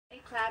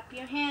clap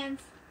your hands.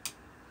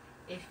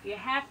 If you're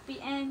happy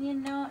and you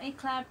know it,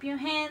 clap your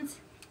hands.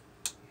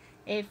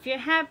 If you're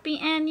happy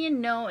and you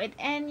know it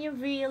and you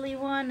really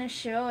wanna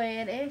show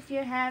it. If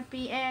you're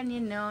happy and you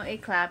know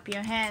it, clap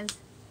your hands.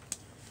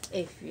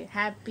 If you're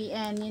happy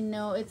and you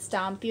know it,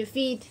 stomp your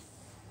feet.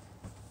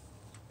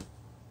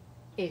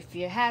 If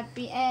you're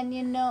happy and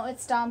you know it,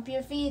 stomp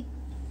your feet.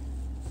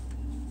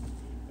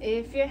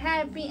 If you're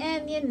happy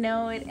and you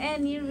know it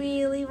and you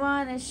really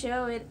wanna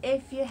show it.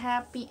 If you're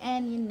happy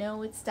and you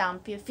know it,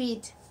 stomp your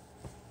feet.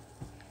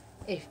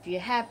 If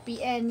you're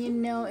happy and you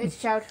know it,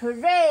 shout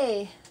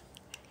hooray.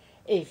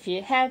 If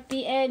you're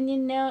happy and you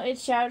know it,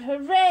 shout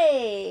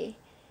hooray.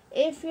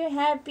 If you're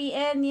happy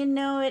and you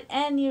know it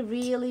and you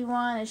really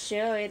wanna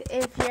show it.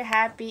 If you're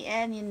happy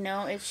and you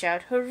know it,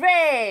 shout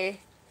hooray.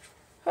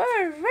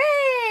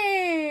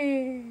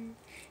 Hooray!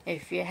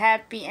 If you're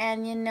happy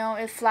and you know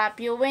it,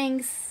 flap your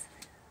wings.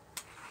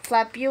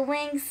 Flap your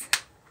wings.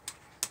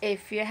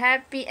 If you're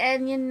happy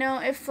and you know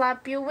it,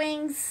 flap your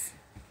wings.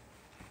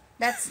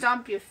 That's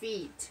stomp your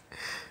feet.